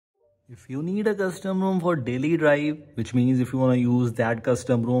If you need a custom ROM for daily drive, which means if you want to use that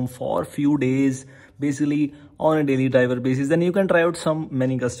custom ROM for few days, basically on a daily driver basis, then you can try out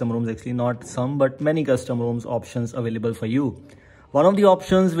many custom ROMs, actually not some, but many custom ROMs options available for you. One of the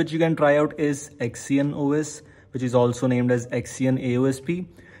options which you can try out is Axion OS, which is also named as Axion AOSP.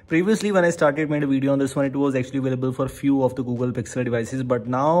 Previously, when I made a video on this one, it was actually available for few of the Google Pixel devices, but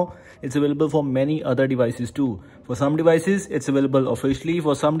now it's available for many other devices too. For some devices, it's available officially.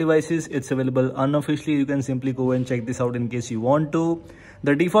 For some devices, it's available unofficially. You can simply go and check this out in case you want to.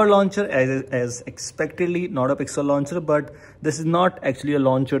 The default launcher, as expectedly, not a Pixel launcher, but this is not actually a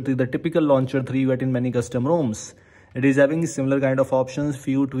launcher 3, the typical launcher 3 you get in many custom ROMs. It is having similar kind of options,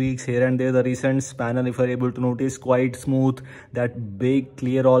 few tweaks here and there. The recent panel, if you're able to notice, quite smooth, that big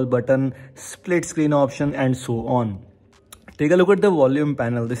clear all button, split screen option, and so on. Take a look at the volume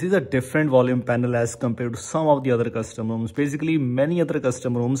panel. This is a different volume panel as compared to some of the other custom ROMs. Basically, many other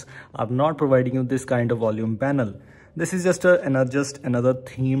custom ROMs are not providing you this kind of volume panel. This is just another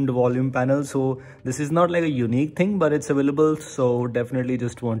themed volume panel. So this is not like a unique thing, but it's available. So definitely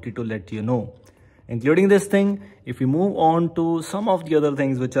just wanted to let you know. Including this thing, if we move on to some of the other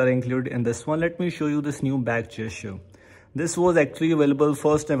things which are included in this one, let me show you this new back gesture. This was actually available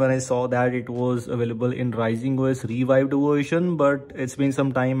first time when I saw that it was available in RisingOS revived version, but it's been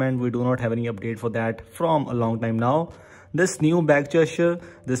some time and we do not have any update for that from a long time now. This new back gesture,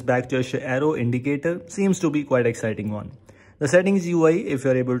 this back gesture arrow indicator seems to be quite exciting one. The settings UI, if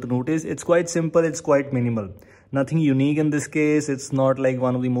you're able to notice, it's quite simple, it's quite minimal. Nothing unique in this case. It's not like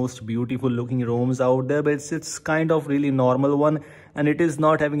one of the most beautiful looking ROMs out there, but it's kind of really normal one, and it is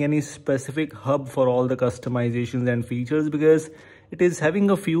not having any specific hub for all the customizations and features because it is having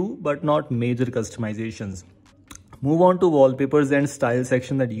a few but not major customizations. Move on to wallpapers and style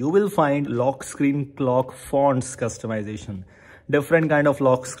section that you will find lock screen clock fonts customization. Different kind of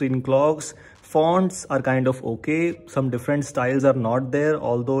lock screen clocks. Fonts are kind of okay. Some different styles are not there,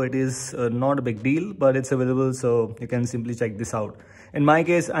 although it is not a big deal, but it's available, so you can simply check this out. In my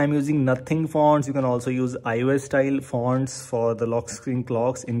case, I'm using Nothing fonts. You can also use iOS style fonts for the lock screen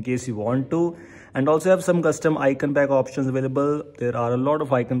clocks in case you want to, and also have some custom icon pack options available. There are a lot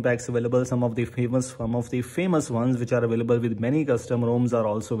of icon packs available. Some of the famous ones which are available with many custom ROMs are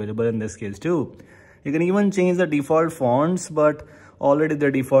also available in this case too. You can even change the default fonts, but already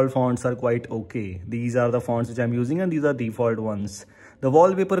the default fonts are quite okay. These are the fonts which I'm using and these are default ones. The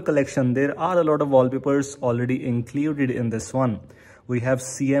wallpaper collection, there are a lot of wallpapers already included in this one. We have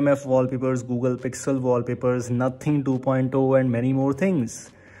CMF wallpapers, Google Pixel wallpapers, Nothing 2.0 and many more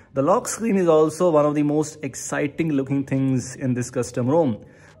things. The lock screen is also one of the most exciting looking things in this custom ROM.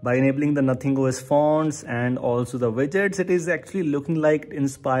 By enabling the NothingOS fonts and also the widgets, it is actually looking like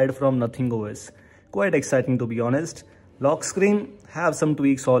inspired from NothingOS. Quite exciting to be honest. Lock screen have some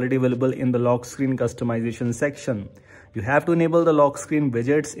tweaks already available in the lock screen customization section. You have to enable the lock screen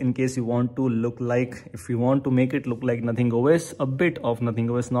widgets in case you want to if you want to make it look like NothingOS, a bit of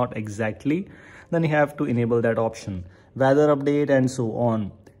NothingOS, not exactly, then you have to enable that option. Weather update and so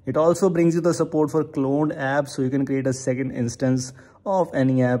on. It also brings you the support for cloned apps, so you can create a second instance of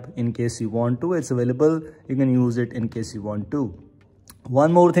any app in case you want to. It's available. You can use it in case you want to.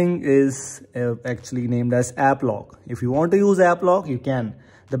 One more thing is actually named as App Lock. If you want to use App Lock, you can.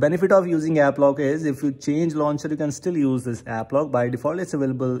 The benefit of using App Lock is if you change launcher, you can still use this App Lock. By default, it's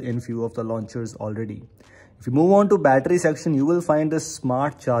available in few of the launchers already. If you move on to battery section, you will find the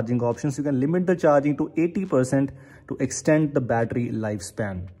smart charging options. You can limit the charging to 80% to extend the battery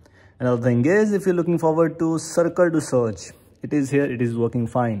lifespan. Another thing is, if you're looking forward to circle to search, it is here, it is working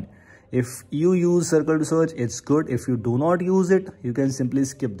fine. If you use circle to search, it's good. If you do not use it, you can simply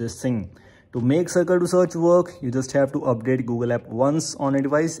skip this thing. To make circle to search work, you just have to update Google app once on a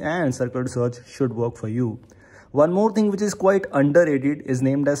device and circle to search should work for you. One more thing which is quite underrated is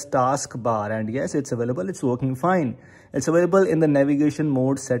named as taskbar, and yes, it's available, it's working fine. It's available in the navigation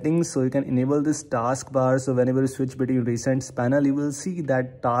mode settings, so you can enable this taskbar. So whenever you switch between recents panel, you will see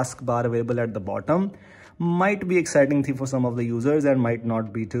that taskbar available at the bottom. Might be exciting thing for some of the users and might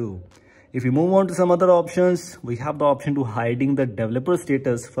not be too. If you move on to some other options, we have the option to hiding the developer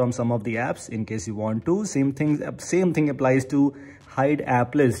status from some of the apps in case you want to. Same thing applies to hide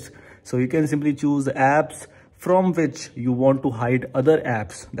app list. So you can simply choose the apps from which you want to hide other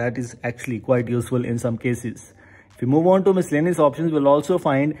apps. That is actually quite useful in some cases. If you move on to miscellaneous options, we'll also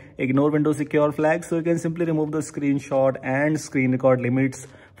find ignore window secure flag. So you can simply remove the screenshot and screen record limits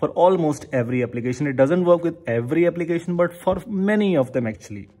for almost every application. It doesn't work with every application, but for many of them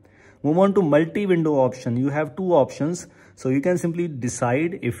actually. Move on to multi-window option. You have two options. So you can simply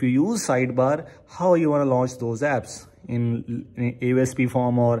decide if you use sidebar, how you want to launch those apps. in AOSP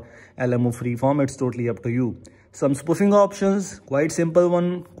form or LMO free form. It's totally up to you. Some spoofing options, quite simple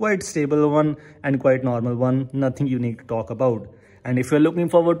one, quite stable one, and quite normal one. Nothing unique to talk about. And if you're looking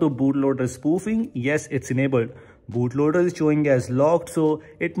forward to bootloader spoofing, yes, it's enabled. Bootloader is showing as locked, so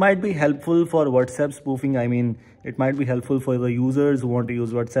it might be helpful for WhatsApp spoofing. I mean, it might be helpful for the users who want to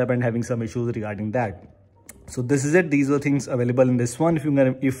use WhatsApp and having some issues regarding that. So this is it. These are things available in this one.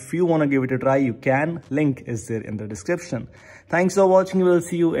 If you want to give it a try, you can. Link is there in the description. Thanks for watching. We'll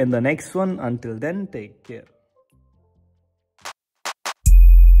see you in the next one. Until then, take care.